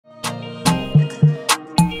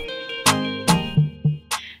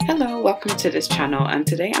Hello, welcome to this channel, and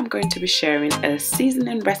today I'm going to be sharing a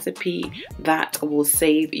seasoning recipe that will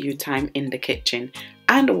save you time in the kitchen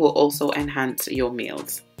and will also enhance your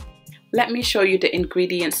meals. Let me show you the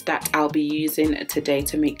ingredients that I'll be using today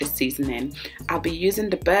to make the seasoning. I'll be using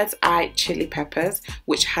the bird's eye chili peppers,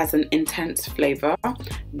 which has an intense flavor,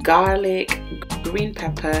 garlic, green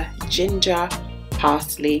pepper, ginger,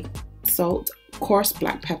 parsley, salt, coarse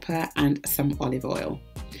black pepper, and some olive oil.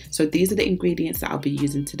 So these are the ingredients that I'll be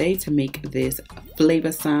using today to make this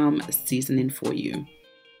flavorsome seasoning for you.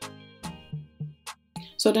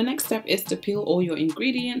 So the next step is to peel all your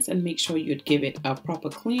ingredients and make sure you'd give it a proper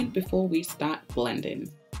clean before we start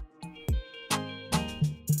blending.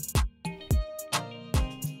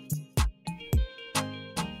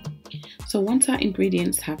 So once our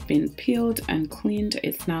ingredients have been peeled and cleaned,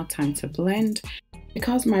 it's now time to blend.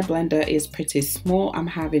 Because my blender is pretty small, I'm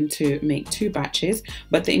having to make 2 batches,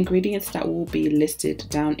 but the ingredients that will be listed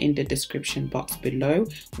down in the description box below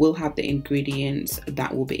will have the ingredients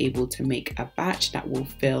that will be able to make a batch that will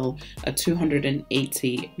fill a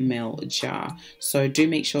 280 ml jar. So do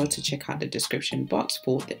make sure to check out the description box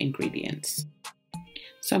for the ingredients.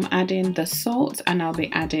 So I'm adding the salt and I'll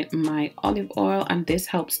be adding my olive oil, and this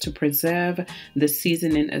helps to preserve the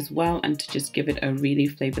seasoning as well and to just give it a really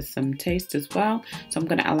flavorsome taste as well. So I'm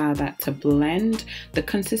going to allow that to blend. The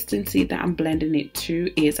consistency that I'm blending it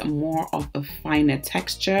to is more of a finer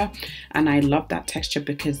texture, and I love that texture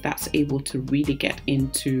because that's able to really get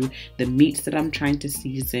into the meats that I'm trying to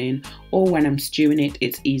season, or when I'm stewing it,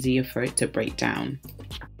 it's easier for it to break down.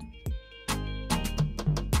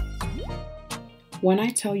 When I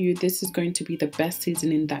tell you this is going to be the best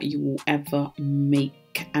seasoning that you will ever make,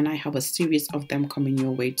 and I have a series of them coming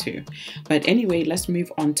your way too. But anyway, let's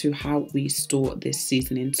move on to how we store this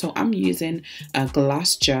seasoning. So I'm using a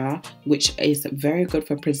glass jar, which is very good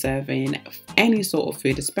for preserving any sort of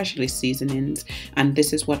food, especially seasonings, and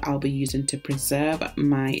this is what I'll be using to preserve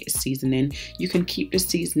my seasoning. You can keep the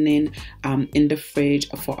seasoning in the fridge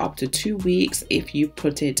for up to 2 weeks if you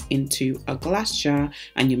put it into a glass jar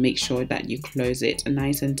and you make sure that you close it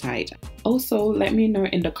nice and tight. Also, let me know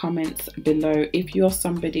in the comments below if you're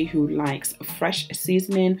somebody who likes fresh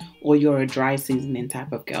seasoning or you're a dry seasoning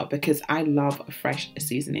type of girl, because I love fresh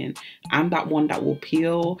seasoning. I'm that one that will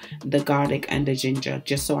peel the garlic and the ginger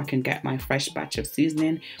just so I can get my fresh batch of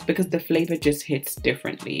seasoning, because the flavor just hits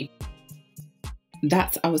differently.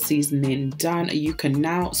 That's our seasoning done. You can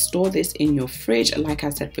now store this in your fridge, like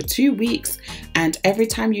I said, for 2 weeks, and every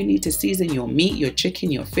time you need to season your meat, your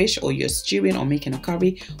chicken, your fish, or you're stewing or making a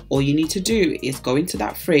curry, all you need to do is go into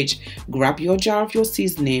that fridge, grab your jar of your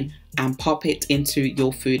seasoning and pop it into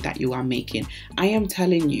your food that you are making. I am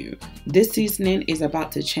telling you, this seasoning is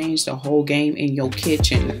about to change the whole game in your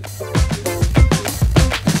kitchen.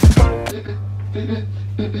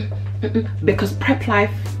 Because prep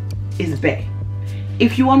life is bad.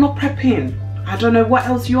 If you are not prepping, I don't know what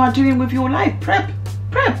else you are doing with your life. Prep.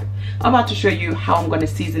 I'm about to show you how I'm going to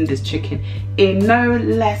season this chicken in no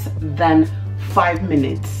less than 5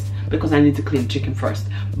 minutes, because I need to clean the chicken first.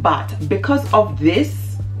 But because of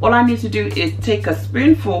this, all I need to do is take a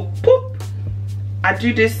spoonful, poop. I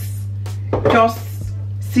do this, just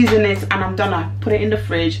season it, and I'm done. I put it in the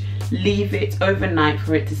fridge, leave it overnight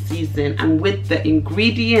for it to season, and with the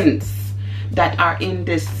ingredients that are in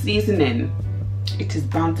this seasoning, it is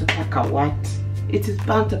bound to pack a what? It is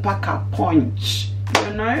bound to pack a punch,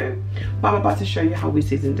 you know? But I'm about to show you how we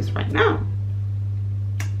season this right now.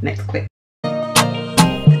 Next clip.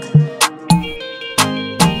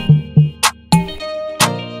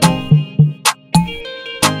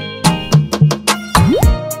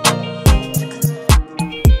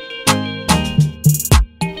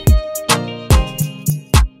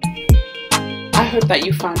 I hope that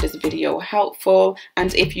you found this video helpful,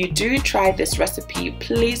 and if you do try this recipe,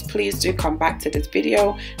 please do come back to this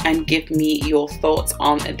video and give me your thoughts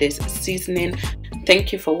on this seasoning.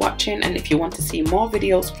 Thank you for watching, and if you want to see more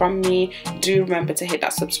videos from me, do remember to hit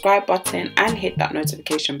that subscribe button and hit that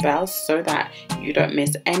notification bell so that you don't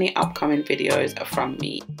miss any upcoming videos from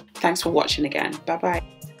me. Thanks for watching again. Bye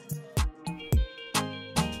bye.